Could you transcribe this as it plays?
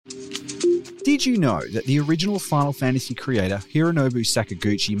Did you know that the original Final Fantasy creator, Hironobu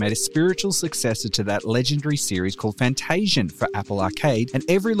Sakaguchi, made a spiritual successor to that legendary series called Fantasian for Apple Arcade, and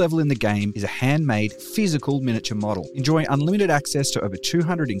every level in the game is a handmade, physical miniature model. Enjoy unlimited access to over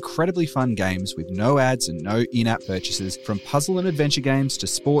 200 incredibly fun games with no ads and no in-app purchases. From puzzle and adventure games to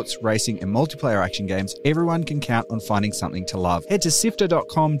sports, racing, and multiplayer action games, everyone can count on finding something to love. Head to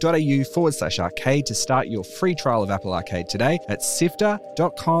sifter.com.au/arcade to start your free trial of Apple Arcade today. That's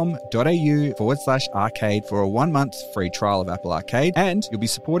sifter.com.au/arcade for a 1-month free trial of Apple Arcade, and you'll be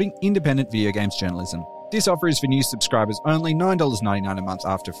supporting independent video games journalism. This offer is for new subscribers only, $9.99 a month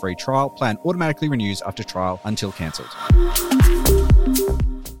after free trial. Plan automatically renews after trial until cancelled.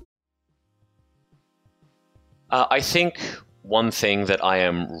 I think one thing that I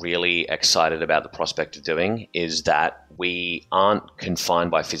am really excited about the prospect of doing is that we aren't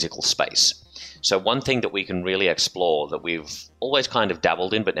confined by physical space. So one thing that we can really explore that we've always kind of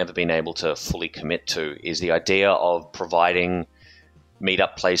dabbled in but never been able to fully commit to is the idea of providing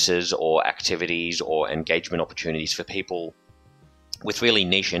meetup places or activities or engagement opportunities for people with really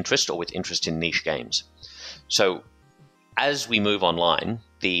niche interest or with interest in niche games. So as we move online,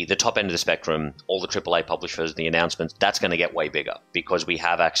 the top end of the spectrum, all the AAA publishers, the announcements, that's going to get way bigger because we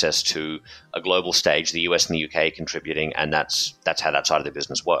have access to a global stage, the US and the UK contributing, and that's how that side of the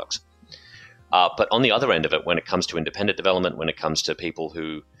business works. But on the other end of it, when it comes to independent development, when it comes to people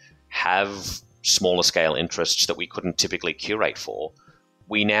who have smaller scale interests that we couldn't typically curate for,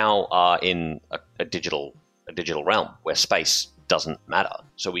 we now are in a digital realm where space doesn't matter.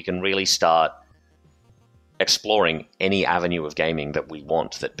 So we can really start exploring any avenue of gaming that we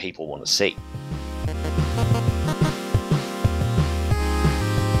want, that people want to see.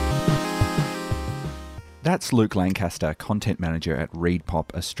 That's Luke Lancaster, content manager at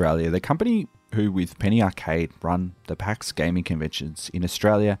ReadPop Australia, the company who, with Penny Arcade, run the PAX gaming conventions in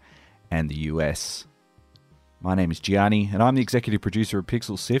Australia and the US. My name is Gianni, and I'm the executive producer of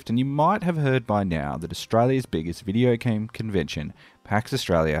Pixel Sift, and you might have heard by now that Australia's biggest video game convention, PAX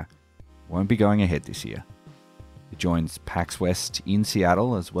Australia, won't be going ahead this year. It joins PAX West in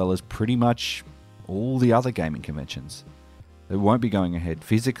Seattle, as well as pretty much all the other gaming conventions. They won't be going ahead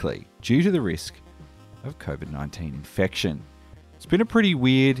physically due to the risk of COVID-19 infection. It's been a pretty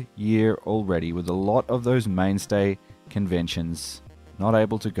weird year already, with a lot of those mainstay conventions not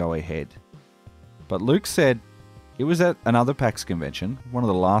able to go ahead. But Luke said it was at another PAX convention, one of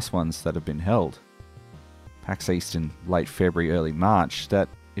the last ones that have been held, PAX East in late February, early March, that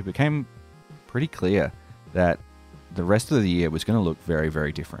it became pretty clear that the rest of the year was going to look very,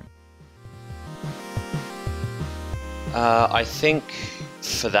 very different. I think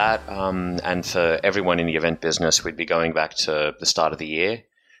for that, and for everyone in the event business, we'd be going back to the start of the year.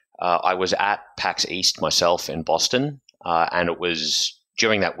 I was at PAX East myself in Boston, and it was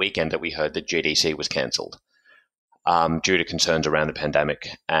during that weekend that we heard that GDC was cancelled due to concerns around the pandemic.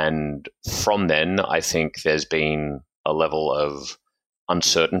 And from then, I think there's been a level of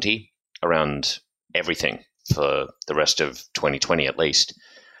uncertainty around everything for the rest of 2020 at least.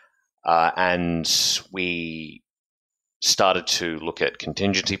 And we started to look at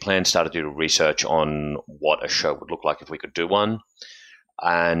contingency plans, started to do research on what a show would look like if we could do one.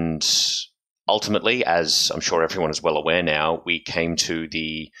 And ultimately, as I'm sure everyone is well aware now, we came to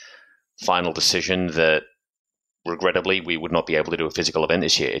the final decision that regrettably we would not be able to do a physical event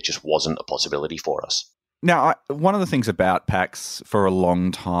this year. It just wasn't a possibility for us. Now, one of the things about PAX for a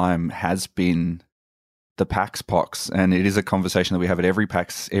long time has been the PAX pox, and it is a conversation that we have at every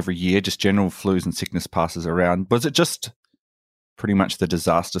PAX every year, just general flus and sickness passes around. Was it just pretty much the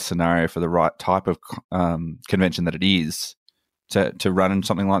disaster scenario for the right type of convention that it is to run in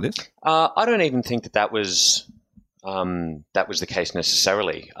something like this? I don't even think that was the case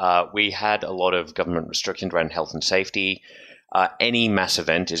necessarily. We had a lot of government restrictions around health and safety. Any mass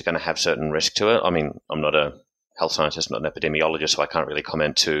event is going to have certain risk to it. I mean, I'm not a health scientist, not an epidemiologist, so I can't really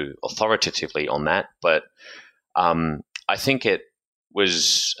comment too authoritatively on that. But I think it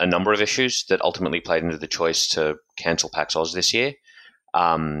was a number of issues that ultimately played into the choice to cancel PAX Oz this year.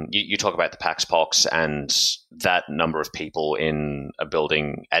 You talk about the PAX Pox, and that number of people in a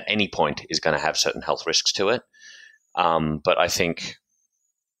building at any point is going to have certain health risks to it. But I think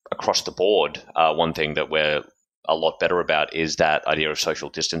across the board, one thing that we're a lot better about is that idea of social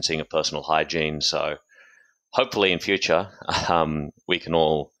distancing, of personal hygiene. So hopefully in future, we can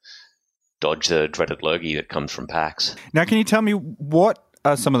all dodge the dreaded lurgy that comes from PAX. Now, can you tell me what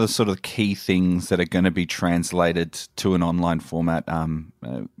are some of the sort of key things that are going to be translated to an online format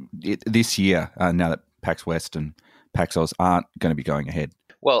this year, now that PAX West and PAX Oz aren't going to be going ahead?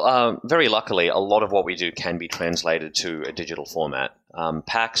 Well, very luckily, a lot of what we do can be translated to a digital format.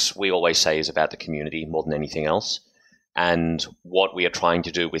 PAX, we always say, is about the community more than anything else. And what we are trying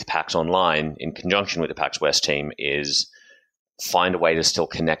to do with PAX Online, in conjunction with the PAX West team, is find a way to still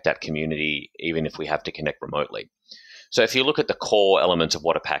connect that community, even if we have to connect remotely. So if you look at the core elements of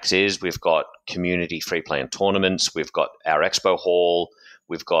what a PAX is, we've got community free play and tournaments, we've got our expo hall,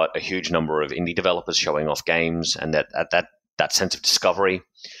 we've got a huge number of indie developers showing off games, and that sense of discovery.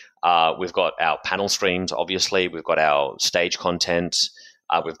 We've got our panel streams, obviously. We've got our stage content.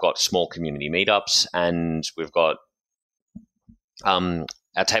 We've got small community meetups, and we've got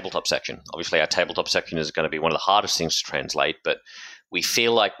our tabletop section. Obviously, our tabletop section is going to be one of the hardest things to translate, but we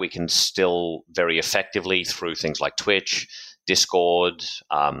feel like we can still very effectively, through things like Twitch, Discord,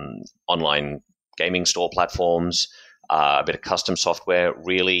 online gaming store platforms, a bit of custom software,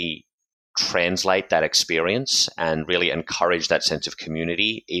 really translate that experience and really encourage that sense of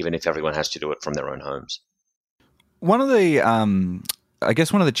community, even if everyone has to do it from their own homes. One of the, I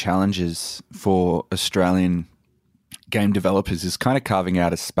guess, one of the challenges for Australian game developers is kind of carving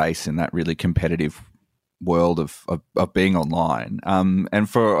out a space in that really competitive world of being online. And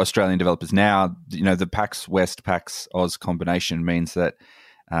for Australian developers now, the PAX West, PAX Oz combination means that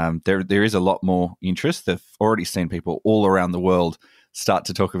there is a lot more interest. They've already seen people all around the world start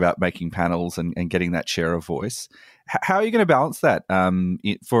to talk about making panels and getting that share of voice. How are you going to balance that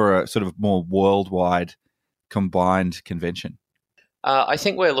for a sort of more worldwide combined convention? I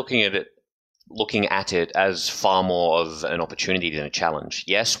think we're looking at it as far more of an opportunity than a challenge.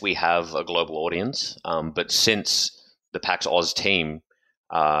 Yes, we have a global audience, but since the PAX Oz team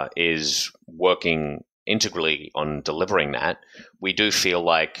is working integrally on delivering that, we do feel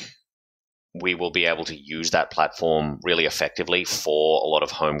like we will be able to use that platform really effectively for a lot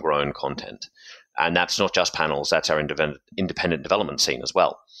of homegrown content. And that's not just panels, that's our independent development scene as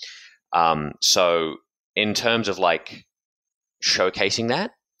well. So in terms of like showcasing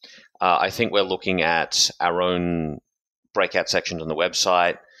that, I think we're looking at our own breakout sections on the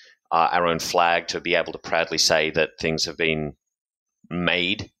website, our own flag to be able to proudly say that things have been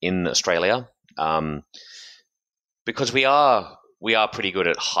made in Australia, because we are pretty good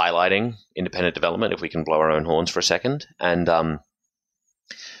at highlighting independent development, if we can blow our own horns for a second. And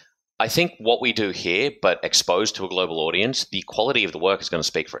I think what we do here, but exposed to a global audience, the quality of the work is going to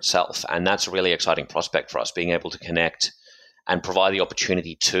speak for itself. And that's a really exciting prospect for us, being able to connect and provide the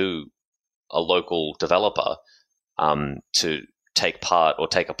opportunity to a local developer to take part or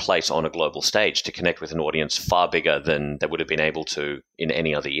take a place on a global stage to connect with an audience far bigger than they would have been able to in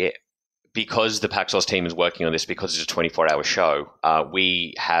any other year. Because the PAX Oz team is working on this, because it's a 24-hour show,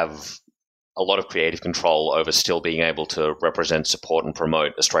 we have a lot of creative control over still being able to represent, support, and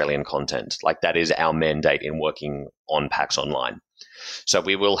promote Australian content. Like, that is our mandate in working on PAX Online. So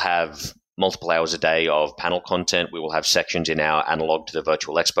we will have multiple hours a day of panel content. We will have sections in our analog to the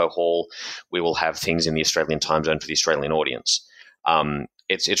virtual expo hall. We will have things in the Australian time zone for the Australian audience.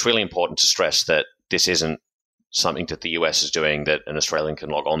 It's really important to stress that this isn't something that the US is doing that an Australian can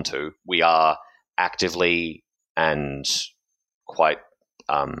log on to. We are actively and quite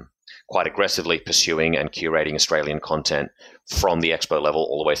aggressively pursuing and curating Australian content from the expo level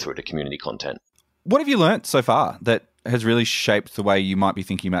all the way through to community content. What have you learnt so far that has really shaped the way you might be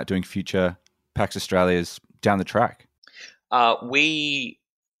thinking about doing future PAX Australias down the track? We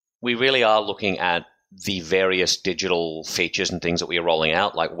really are looking at the various digital features and things that we are rolling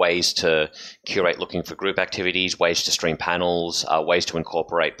out, like ways to curate looking for group activities, ways to stream panels, ways to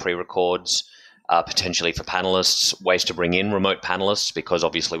incorporate pre-records, potentially for panelists, ways to bring in remote panelists, because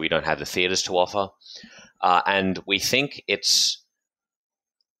obviously we don't have the theaters to offer. And we think it's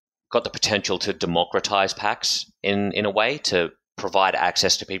got the potential to democratize PAX in a way, to provide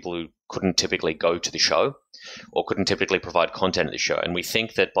access to people who couldn't typically go to the show or couldn't typically provide content at the show. And we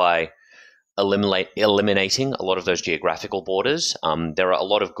think that by eliminating a lot of those geographical borders, there are a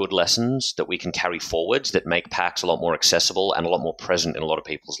lot of good lessons that we can carry forwards that make PAX a lot more accessible and a lot more present in a lot of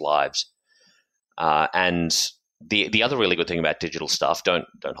people's lives. And the other really good thing about digital stuff, don't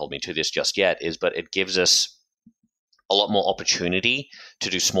hold me to this just yet, but it gives us a lot more opportunity to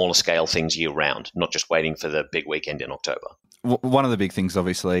do smaller scale things year round, not just waiting for the big weekend in October. One of the big things,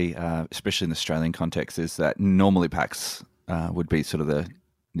 obviously, especially in the Australian context, is that normally PAX would be sort of the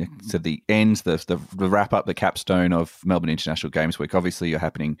end, the wrap up, the capstone of Melbourne International Games Week. Obviously,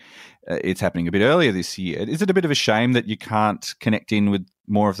 it's happening a bit earlier this year. Is it a bit of a shame that you can't connect in with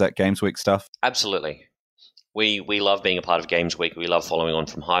more of that Games Week stuff? Absolutely. We love being a part of Games Week. We love following on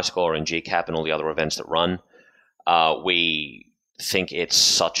from High Score and GCAP and all the other events that run. We think it's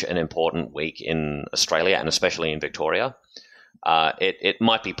such an important week in Australia and especially in Victoria. It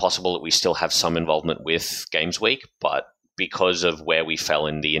might be possible that we still have some involvement with Games Week, but because of where we fell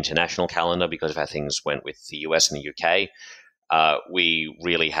in the international calendar, because of how things went with the US and the UK, we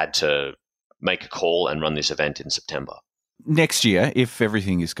really had to make a call and run this event in September. Next year, if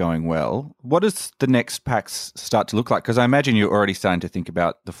everything is going well, what does the next PAX start to look like? Because I imagine you're already starting to think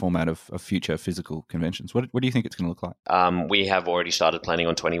about the format of future physical conventions. What do you think it's going to look like? We have already started planning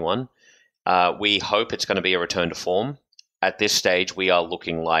on 21. We hope it's going to be a return to form. At this stage, we are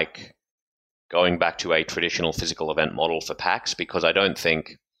looking like going back to a traditional physical event model for PAX, because I don't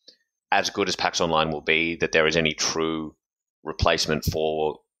think, as good as PAX Online will be, that there is any true replacement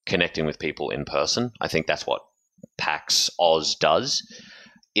for connecting with people in person. I think that's what PAX Oz does.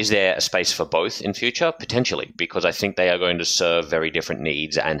 Is there a space for both in future? Potentially, because I think they are going to serve very different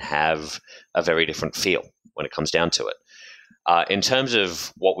needs and have a very different feel when it comes down to it. In terms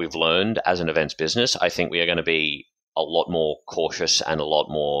of what we've learned as an events business, I think we are going to be a lot more cautious and a lot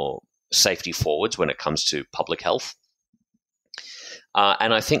more safety forwards when it comes to public health.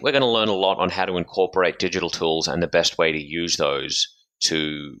 And I think we're going to learn a lot on how to incorporate digital tools and the best way to use those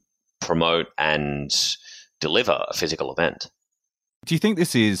to promote and deliver a physical event. Do you think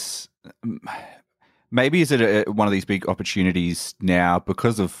this is, maybe is it one of these big opportunities now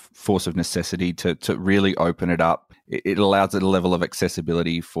because of force of necessity to really open it up? It allows it a level of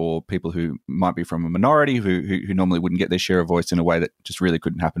accessibility for people who might be from a minority who normally wouldn't get their share of voice in a way that just really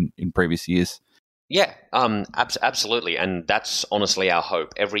couldn't happen in previous years. Yeah, absolutely. And that's honestly our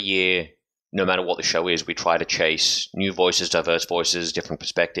hope. Every year, no matter what the show is, we try to chase new voices, diverse voices, different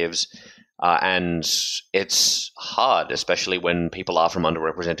perspectives. And it's hard, especially when people are from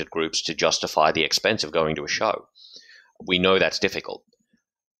underrepresented groups, to justify the expense of going to a show. We know that's difficult.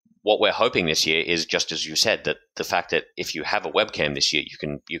 What we're hoping this year is, just as you said, that the fact that if you have a webcam this year,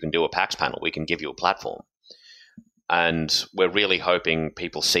 you can do a PAX panel. We can give you a platform. And we're really hoping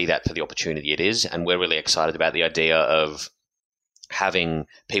people see that for the opportunity it is. And we're really excited about the idea of having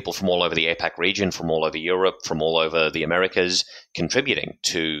people from all over the APAC region, from all over Europe, from all over the Americas, contributing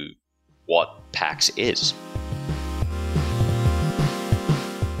to what PAX is.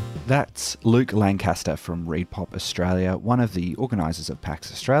 That's Luke Lancaster from ReadPop Australia, one of the organisers of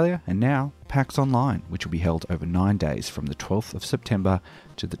PAX Australia, and now PAX Online, which will be held over 9 days from the 12th of September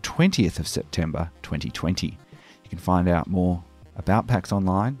to the 20th of September 2020. You can find out more about PAX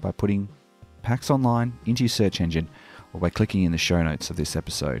Online by putting PAX Online into your search engine or by clicking in the show notes of this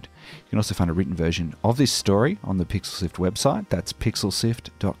episode. You can also find a written version of this story on the PixelSift website. That's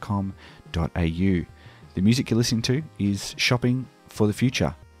pixelsift.com.au. The music you're listening to is Shopping for the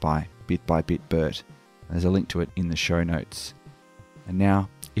Future by Bit Bert. There's a link to it in the show notes. And now,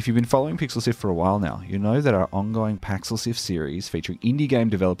 if you've been following PixelSift for a while now, you know that our ongoing PAXelSift series featuring indie game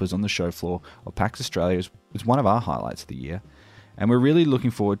developers on the show floor of PAX Australia is one of our highlights of the year. And we're really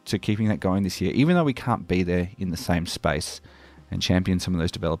looking forward to keeping that going this year, even though we can't be there in the same space, and champion some of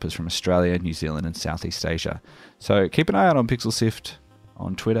those developers from Australia, New Zealand and Southeast Asia. So keep an eye out on PixelSift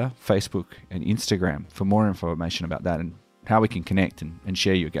on Twitter, Facebook and Instagram for more information about that and how we can connect and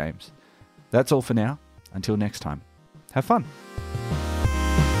share your games. That's all for now. Until next time, have fun.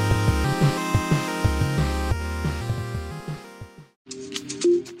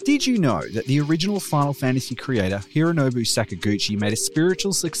 Did you know that the original Final Fantasy creator, Hironobu Sakaguchi, made a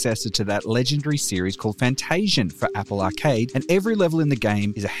spiritual successor to that legendary series called Fantasian for Apple Arcade, and every level in the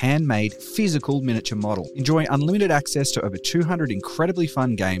game is a handmade, physical miniature model. Enjoy unlimited access to over 200 incredibly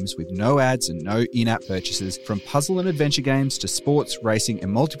fun games with no ads and no in-app purchases. From puzzle and adventure games to sports, racing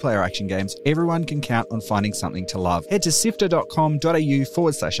and multiplayer action games, everyone can count on finding something to love. Head to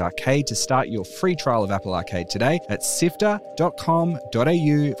sifter.com.au/arcade to start your free trial of Apple Arcade today. That's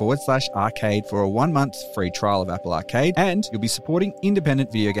sifter.com.au/arcade for a 1-month free trial of Apple Arcade, and you'll be supporting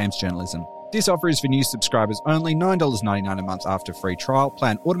independent video games journalism. This offer is for new subscribers only, $9.99 a month after free trial.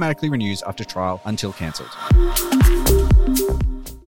 Plan automatically renews after trial until cancelled.